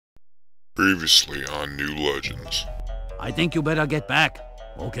Previously on New Legends. I think you better get back.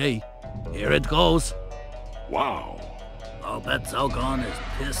 Okay, here it goes. Wow. I'll bet Zalgon is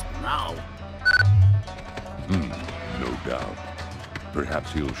pissed now. No doubt.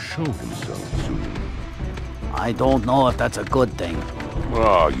 Perhaps he'll show himself soon. I don't know if that's a good thing.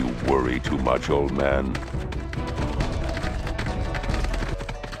 Ah, you worry too much, old man.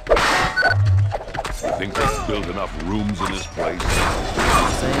 You think they've built enough rooms in this place?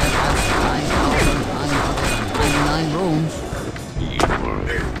 Say it has 9,999 rooms.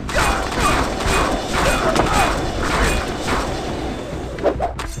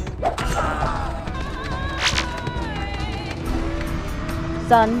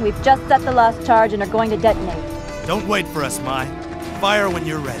 Son, we've just set the last charge and are going to detonate. Don't wait for us, Mai. Fire when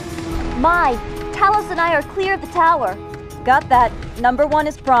you're ready. Mai, Talos and I are clear of the tower. Got that. Number 1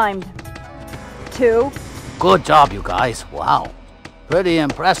 is primed. 2. Good job, you guys. Wow. Pretty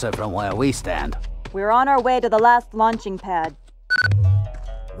impressive from where we stand. We're on our way to the last launching pad.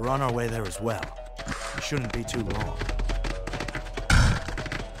 We're on our way there as well. It shouldn't be too long.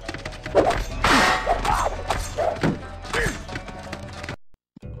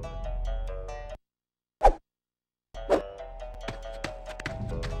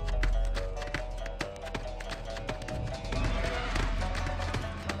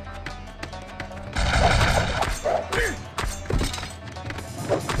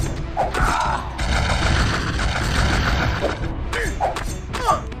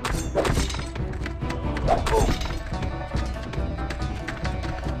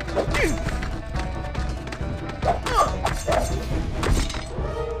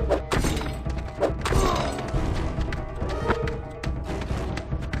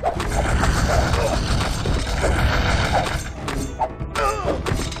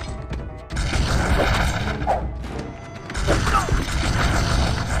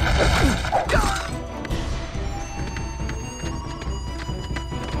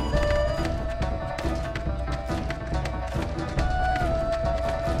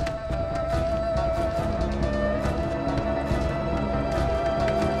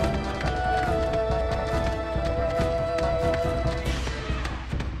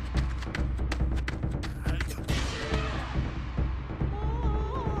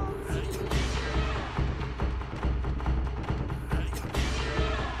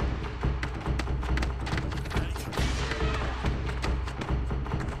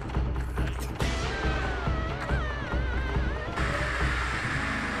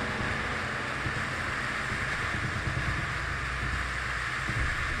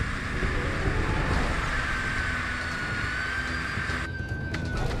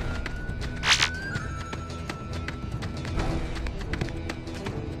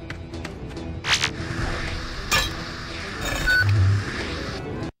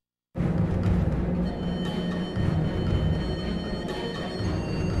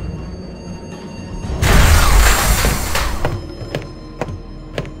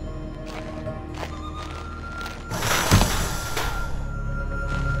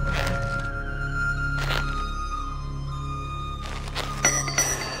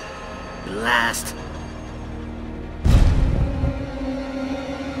 Blast.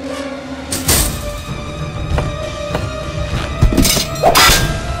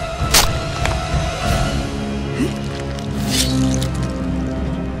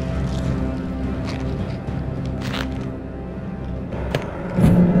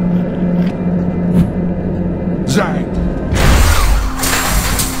 Zang!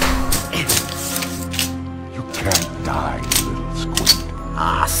 You can't die, little squid.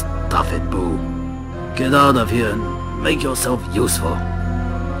 Ah, stuff it, Boo. Get out of here and make yourself useful.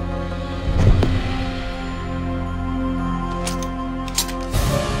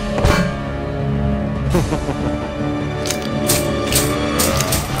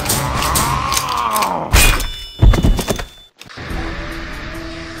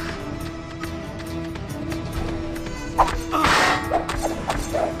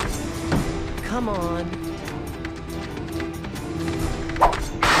 Come on.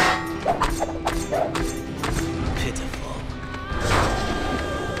 Pitiful.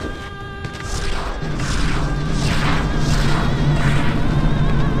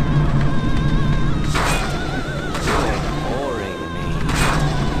 Boring me.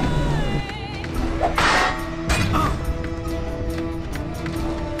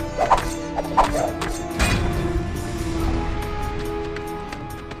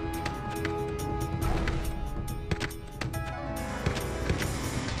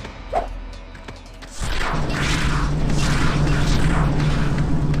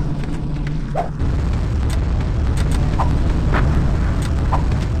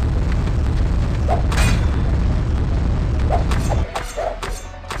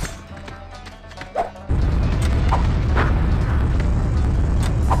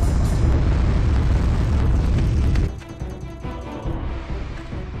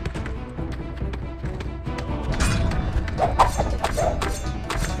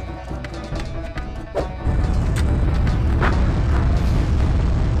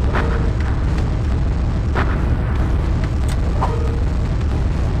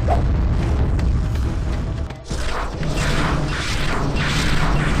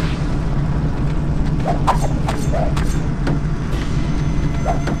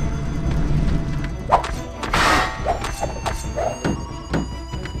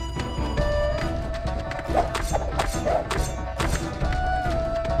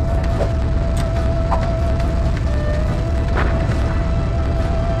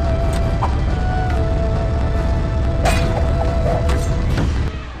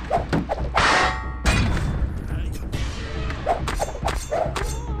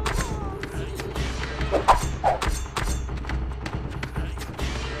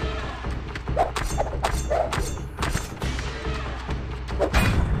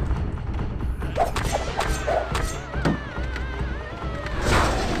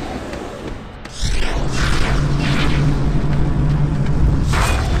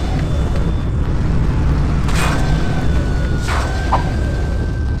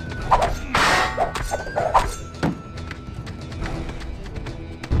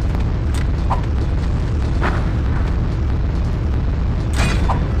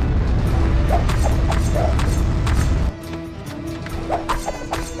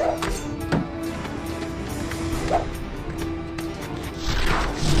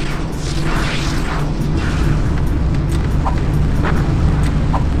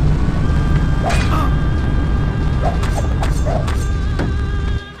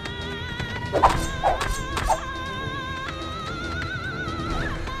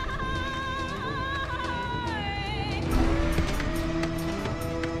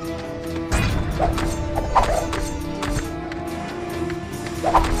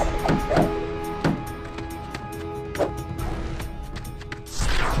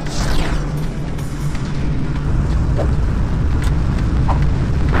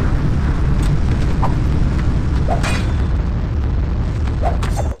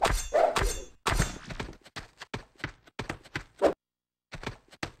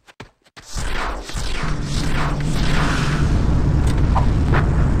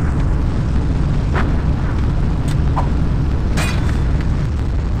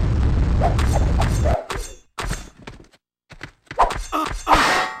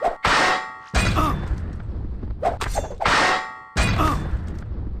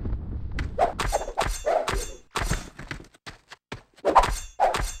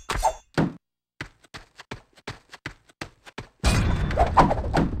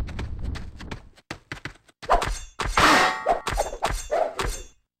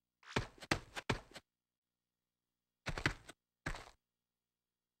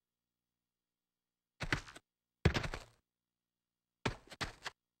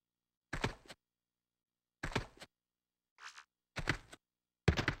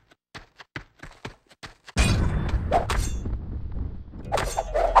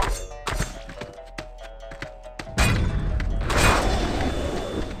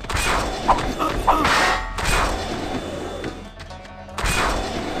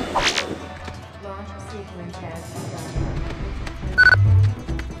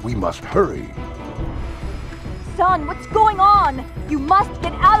 We must hurry. Son, what's going on? You must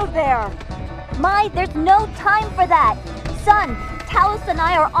get out of there! Mai, there's no time for that! Son, Talos and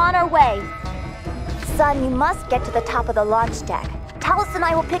I are on our way. Son, you must get to the top of the launch deck. Talos and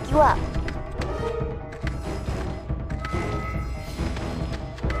I will pick you up.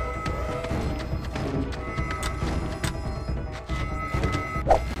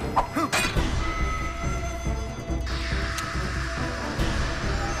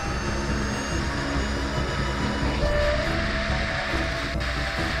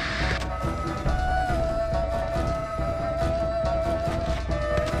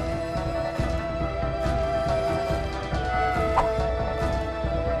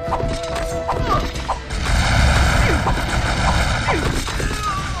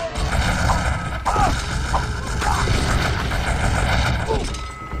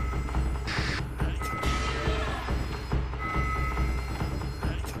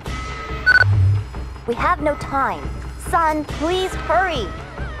 We have no time. Son, please hurry.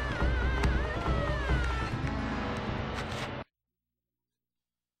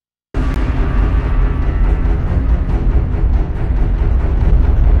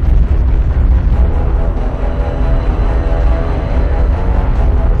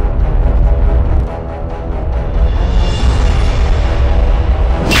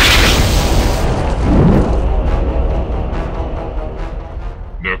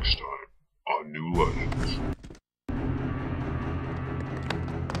 Next time on New Legends.